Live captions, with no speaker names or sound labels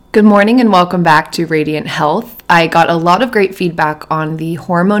Good morning and welcome back to Radiant Health. I got a lot of great feedback on the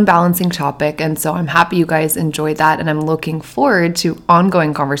hormone balancing topic, and so I'm happy you guys enjoyed that, and I'm looking forward to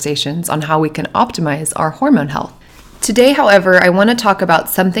ongoing conversations on how we can optimize our hormone health. Today, however, I want to talk about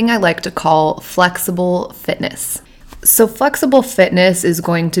something I like to call flexible fitness. So flexible fitness is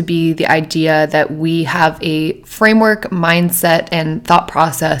going to be the idea that we have a framework, mindset, and thought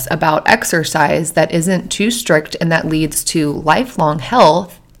process about exercise that isn't too strict and that leads to lifelong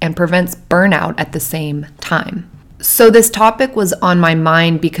health and prevents burnout at the same time. So this topic was on my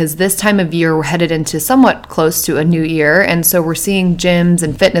mind because this time of year we're headed into somewhat close to a new year, and so we're seeing gyms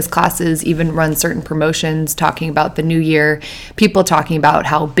and fitness classes even run certain promotions talking about the new year, people talking about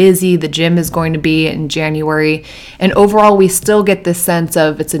how busy the gym is going to be in January, and overall we still get this sense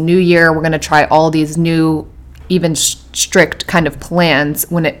of it's a new year, we're going to try all these new, even strict kind of plans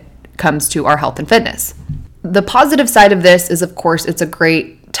when it comes to our health and fitness. The positive side of this is, of course, it's a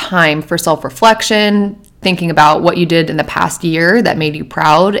great time for self-reflection, thinking about what you did in the past year that made you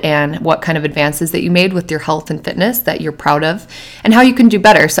proud and what kind of advances that you made with your health and fitness that you're proud of and how you can do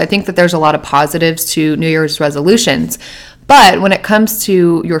better. So I think that there's a lot of positives to New Year's resolutions. But when it comes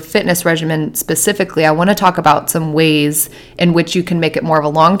to your fitness regimen specifically, I want to talk about some ways in which you can make it more of a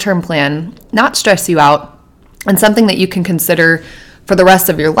long-term plan, not stress you out, and something that you can consider for the rest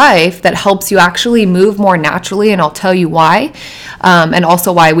of your life that helps you actually move more naturally, and I'll tell you why, and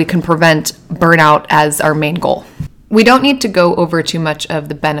also why we can prevent burnout as our main goal. We don't need to go over too much of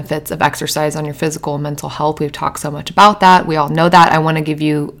the benefits of exercise on your physical and mental health. We've talked so much about that. We all know that. I want to give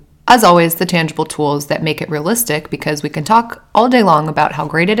you, as always, the tangible tools that make it realistic, because we can talk all day long about how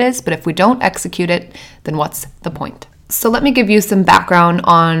great it is, but if we don't execute it, then what's the point? So let me give you some background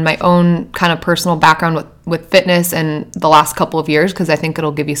on my own kind of personal background with fitness in the last couple of years, because I think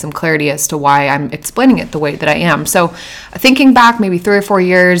it'll give you some clarity as to why I'm explaining it the way that I am. So thinking back maybe 3 or 4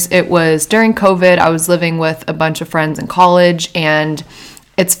 years, it was during COVID. I was living with a bunch of friends in college, and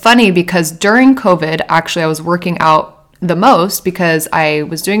it's funny because during COVID, actually I was working out the most because I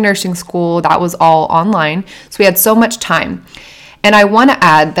was doing nursing school. That was all online. So we had so much time. And I want to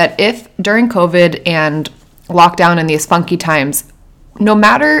add that if during COVID and lockdown in these funky times, no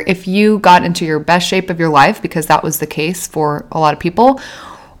matter if you got into your best shape of your life, because that was the case for a lot of people,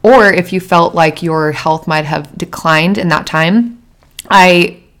 or if you felt like your health might have declined in that time,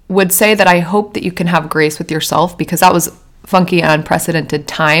 I would say that I hope that you can have grace with yourself, because that was funky and unprecedented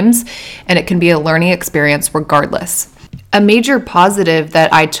times, and it can be a learning experience regardless. A major positive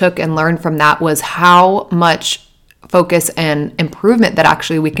that I took and learned from that was how much focus and improvement that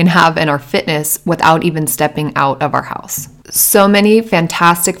actually we can have in our fitness without even stepping out of our house. So many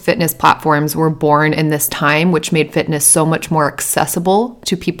fantastic fitness platforms were born in this time, which made fitness so much more accessible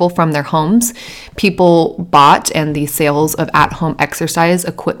to people from their homes. People bought, and the sales of at-home exercise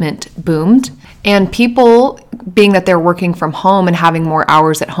equipment boomed. And people, being that they're working from home and having more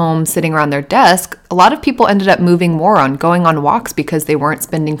hours at home sitting around their desk, a lot of people ended up moving more on going on walks because they weren't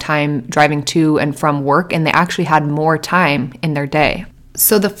spending time driving to and from work, and they actually had more time in their day.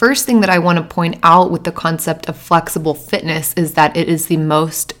 So the first thing that I want to point out with the concept of flexible fitness is that it is the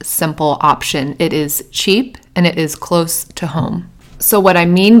most simple option. It is cheap and it is close to home. So what I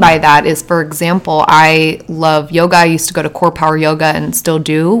mean by that is, for example, I love yoga. I used to go to Core Power Yoga and still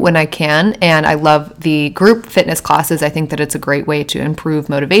do when I can. And I love the group fitness classes. I think that it's a great way to improve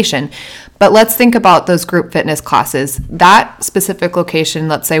motivation. But let's think about those group fitness classes. That specific location,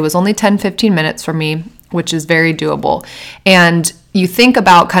 let's say, was only 10-15 minutes from me, which is very doable. And you think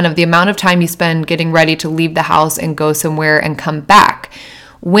about kind of the amount of time you spend getting ready to leave the house and go somewhere and come back.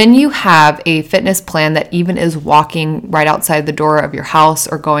 When you have a fitness plan that even is walking right outside the door of your house,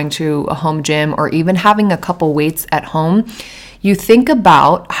 or going to a home gym, or even having a couple weights at home, you think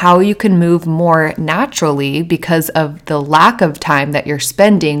about how you can move more naturally because of the lack of time that you're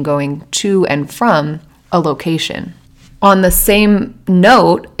spending going to and from a location. On the same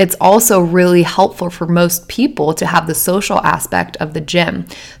note, it's also really helpful for most people to have the social aspect of the gym.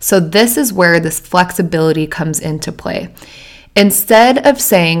 So this is where this flexibility comes into play. Instead of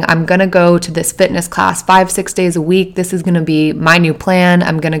saying, I'm going to go to this fitness class 5-6 days a week, this is going to be my new plan,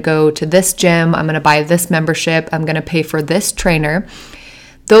 I'm going to go to this gym, I'm going to buy this membership, I'm going to pay for this trainer.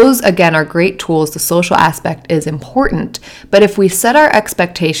 Those, again, are great tools. The social aspect is important. But if we set our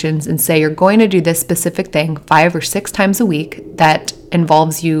expectations and say you're going to do this specific thing 5 or 6 times a week that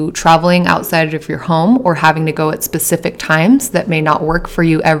involves you traveling outside of your home or having to go at specific times that may not work for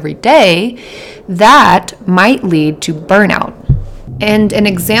you every day, that might lead to burnout. And an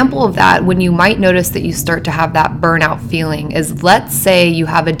example of that, when you might notice that you start to have that burnout feeling, is let's say you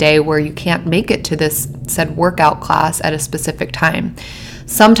have a day where you can't make it to this said workout class at a specific time.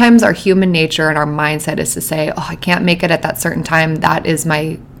 Sometimes our human nature and our mindset is to say, oh, I can't make it at that certain time. That is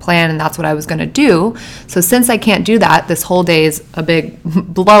my plan and that's what I was going to do. So since I can't do that, this whole day is a big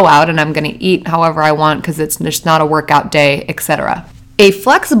blowout and I'm going to eat however I want because it's just not a workout day, etc. A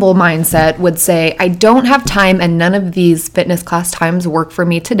flexible mindset would say, I don't have time and none of these fitness class times work for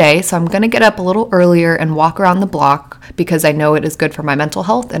me today, so I'm going to get up a little earlier and walk around the block because I know it is good for my mental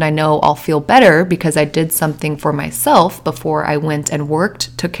health and I know I'll feel better because I did something for myself before I went and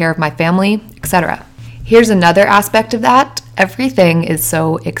worked, took care of my family, etc. Here's another aspect of that. Everything is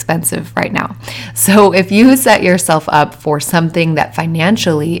so expensive right now. So if you set yourself up for something that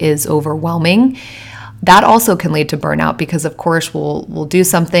financially is overwhelming, that also can lead to burnout because, of course, we'll do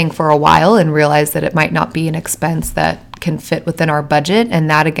something for a while and realize that it might not be an expense that can fit within our budget, and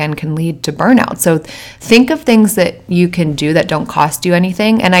that again can lead to burnout. So think of things that you can do that don't cost you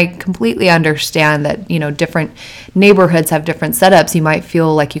anything. And I completely understand that, different neighborhoods have different setups. You might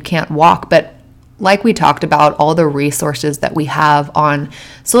feel like you can't walk, but like we talked about, all the resources that we have on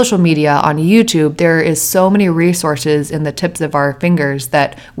social media, on YouTube, there is so many resources in the tips of our fingers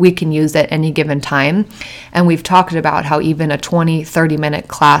that we can use at any given time. And we've talked about how even a 20, 30-minute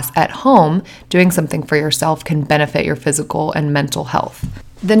class at home, doing something for yourself can benefit your physical and mental health.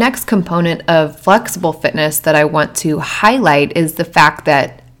 The next component of flexible fitness that I want to highlight is the fact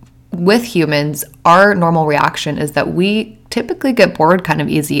that with humans, our normal reaction is that we typically get bored kind of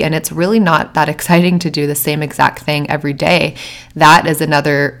easy, and it's really not that exciting to do the same exact thing every day. That is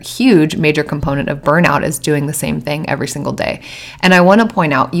another huge major component of burnout, is doing the same thing every single day. And I want to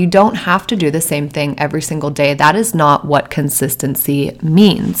point out, you don't have to do the same thing every single day. That is not what consistency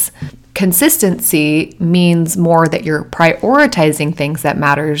means. Consistency means more that you're prioritizing things that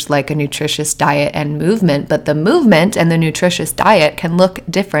matters, like a nutritious diet and movement, but the movement and the nutritious diet can look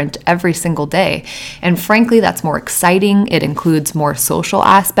different every single day. And frankly, that's more exciting. It includes more social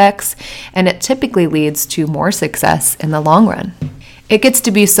aspects, and it typically leads to more success in the long run. It gets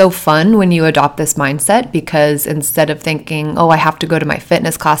to be so fun when you adopt this mindset, because instead of thinking, oh, I have to go to my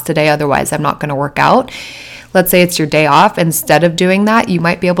fitness class today, otherwise I'm not going to work out. Let's say it's your day off. Instead of doing that, you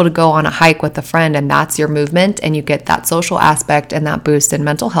might be able to go on a hike with a friend, and that's your movement, and you get that social aspect and that boost in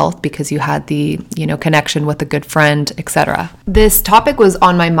mental health because you had the, connection with a good friend, etc. This topic was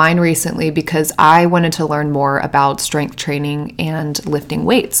on my mind recently because I wanted to learn more about strength training and lifting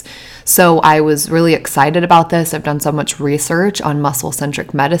weights. So I was really excited about this. I've done so much research on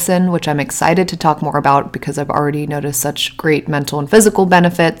muscle-centric medicine, which I'm excited to talk more about because I've already noticed such great mental and physical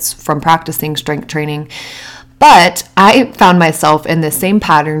benefits from practicing strength training. But I found myself in the same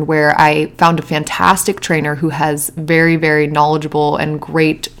pattern where I found a fantastic trainer who has very, very knowledgeable and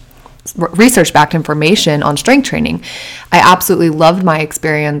great research-backed information on strength training. I absolutely loved my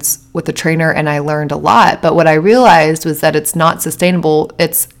experience with the trainer and I learned a lot. But what I realized was that it's not sustainable.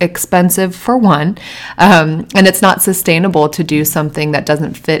 It's expensive for one, and it's not sustainable to do something that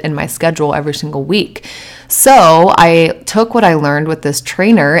doesn't fit in my schedule every single week. So I took what I learned with this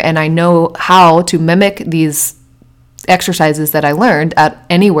trainer, and I know how to mimic these exercises that I learned at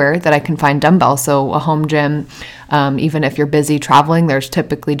anywhere that I can find dumbbells. So a home gym, even if you're busy traveling, there's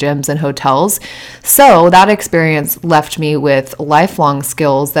typically gyms and hotels. So that experience left me with lifelong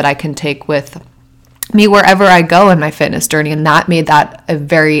skills that I can take with me wherever I go in my fitness journey. And that made that a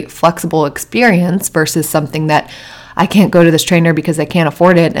very flexible experience versus something that I can't go to this trainer because I can't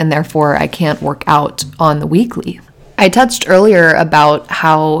afford it, and therefore I can't work out on the weekly. I touched earlier about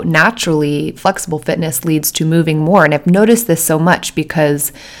how naturally flexible fitness leads to moving more, and I've noticed this so much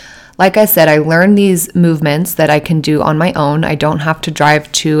because, like I said, I learned these movements that I can do on my own. I don't have to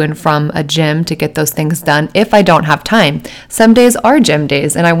drive to and from a gym to get those things done if I don't have time. Some days are gym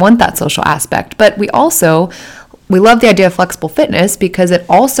days, and I want that social aspect, but we love the idea of flexible fitness because it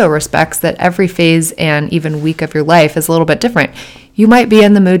also respects that every phase and even week of your life is a little bit different. You might be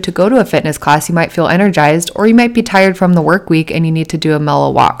in the mood to go to a fitness class, you might feel energized, or you might be tired from the work week and you need to do a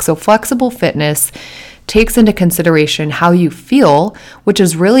mellow walk. So flexible fitness takes into consideration how you feel, which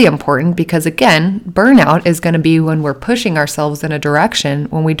is really important because, again, burnout is going to be when we're pushing ourselves in a direction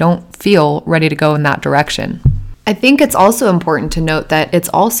when we don't feel ready to go in that direction. I think it's also important to note that it's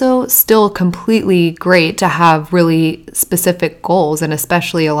also still completely great to have really specific goals, and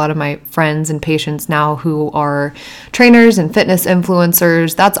especially a lot of my friends and patients now who are trainers and fitness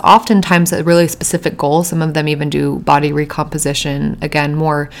influencers, that's oftentimes a really specific goal. Some of them even do body recomposition, again,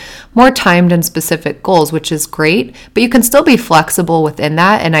 more timed and specific goals, which is great, but you can still be flexible within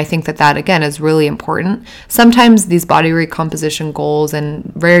that, and I think that again is really important. Sometimes these body recomposition goals and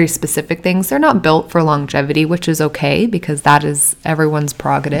very specific things, they're not built for longevity, which is is okay, because that is everyone's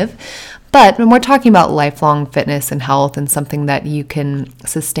prerogative. But when we're talking about lifelong fitness and health and something that you can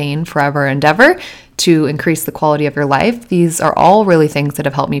sustain forever and ever to increase the quality of your life, these are all really things that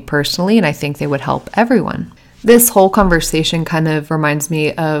have helped me personally, and I think they would help everyone. This whole conversation kind of reminds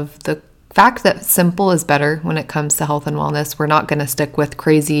me of the fact that simple is better when it comes to health and wellness. We're not going to stick with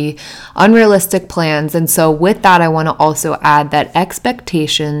crazy, unrealistic plans. And so with that, I want to also add that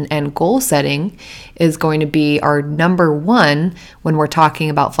expectation and goal setting is going to be our number one when we're talking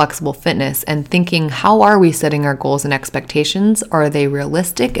about flexible fitness, and thinking, how are we setting our goals and expectations? Are they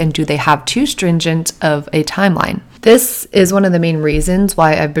realistic, and do they have too stringent of a timeline? This is one of the main reasons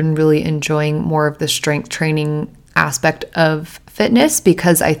why I've been really enjoying more of the strength training aspect of fitness,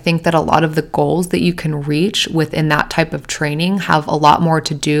 because I think that a lot of the goals that you can reach within that type of training have a lot more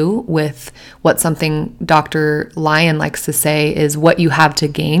to do with what something Dr. Lyon likes to say is what you have to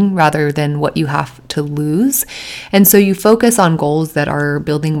gain rather than what you have to lose. And so you focus on goals that are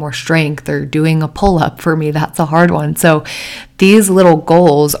building more strength or doing a pull-up. For me, that's a hard one. So these little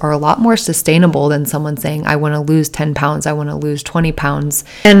goals are a lot more sustainable than someone saying, I want to lose 10 pounds, I want to lose 20 pounds.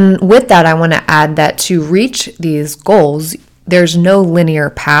 And with that, I want to add that to reach these goals, there's no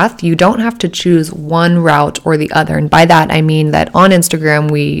linear path. You don't have to choose one route or the other. And by that, I mean that on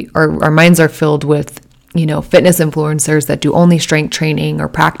Instagram, our minds are filled with, fitness influencers that do only strength training or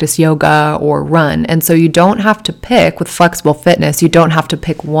practice yoga or run. And so you don't have to pick with flexible fitness. You don't have to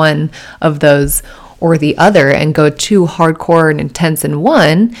pick one of those or the other and go too hardcore and intense in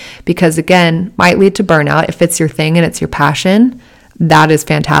one, because again, might lead to burnout. If it's your thing and it's your passion, that is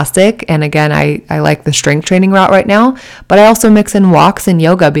fantastic. And again, I like the strength training route right now, but I also mix in walks and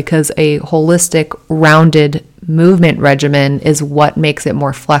yoga because a holistic, rounded movement regimen is what makes it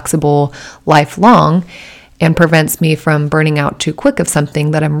more flexible, lifelong, and prevents me from burning out too quick of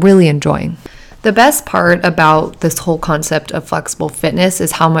something that I'm really enjoying. The best part about this whole concept of flexible fitness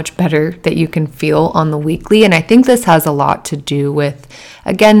is how much better that you can feel on the weekly. And I think this has a lot to do with,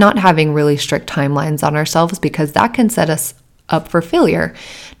 again, not having really strict timelines on ourselves, because that can set us up for failure.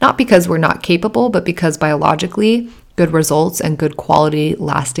 Not because we're not capable, but because biologically, good results and good quality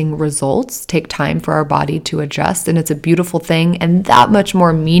lasting results take time for our body to adjust. And it's a beautiful thing, and that much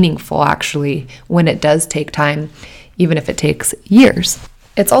more meaningful actually when it does take time, even if it takes years.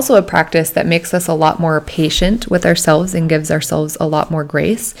 It's also a practice that makes us a lot more patient with ourselves and gives ourselves a lot more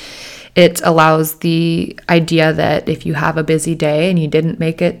grace. It allows the idea that if you have a busy day and you didn't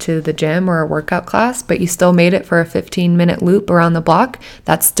make it to the gym or a workout class, but you still made it for a 15-minute loop around the block,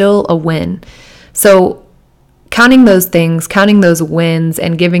 that's still a win. So counting those things, counting those wins,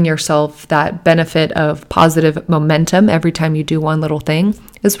 and giving yourself that benefit of positive momentum every time you do one little thing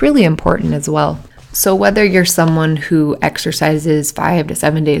is really important as well. So whether you're someone who exercises 5 to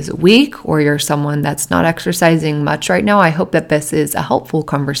 7 days a week, or you're someone that's not exercising much right now, I hope that this is a helpful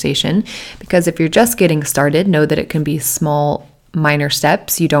conversation, because if you're just getting started, know that it can be small, minor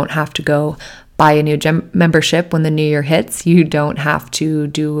steps. You don't have to go buy a new gym membership when the new year hits. You don't have to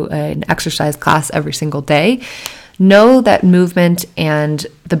do an exercise class every single day. Know that movement and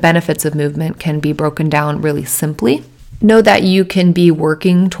the benefits of movement can be broken down really simply. Know that you can be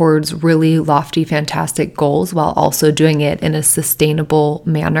working towards really lofty, fantastic goals while also doing it in a sustainable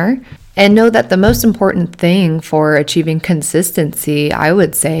manner. And know that the most important thing for achieving consistency, I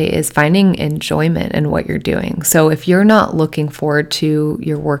would say, is finding enjoyment in what you're doing. So if you're not looking forward to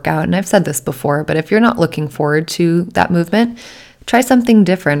your workout, and I've said this before, but if you're not looking forward to that movement, try something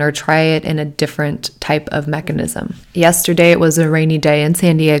different or try it in a different type of mechanism. Yesterday, it was a rainy day in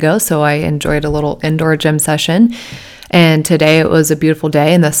San Diego, so I enjoyed a little indoor gym session. And today it was a beautiful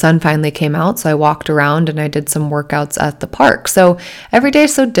day and the sun finally came out. So I walked around and I did some workouts at the park. So every day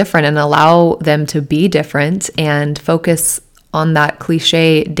is so different, and allow them to be different and focus on that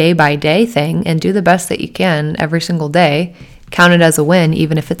cliche day by day thing and do the best that you can every single day. Count it as a win,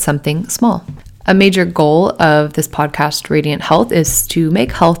 even if it's something small. A major goal of this podcast, Radiant Health, is to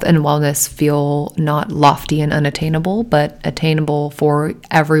make health and wellness feel not lofty and unattainable, but attainable for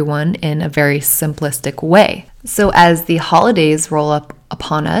everyone in a very simplistic way. So as the holidays roll up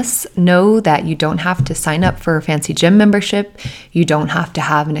upon us, know that you don't have to sign up for a fancy gym membership. You don't have to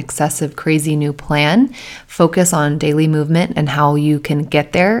have an excessive, crazy new plan. Focus on daily movement and how you can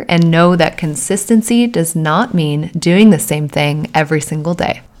get there, and know that consistency does not mean doing the same thing every single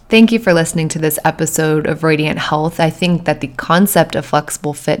day. Thank you for listening to this episode of Radiant Health. I think that the concept of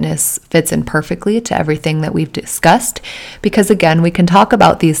flexible fitness fits in perfectly to everything that we've discussed, because again, we can talk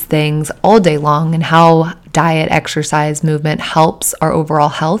about these things all day long and how diet, exercise, movement helps our overall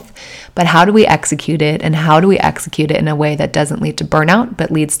health, but how do we execute it, and how do we execute it in a way that doesn't lead to burnout,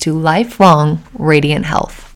 but leads to lifelong radiant health?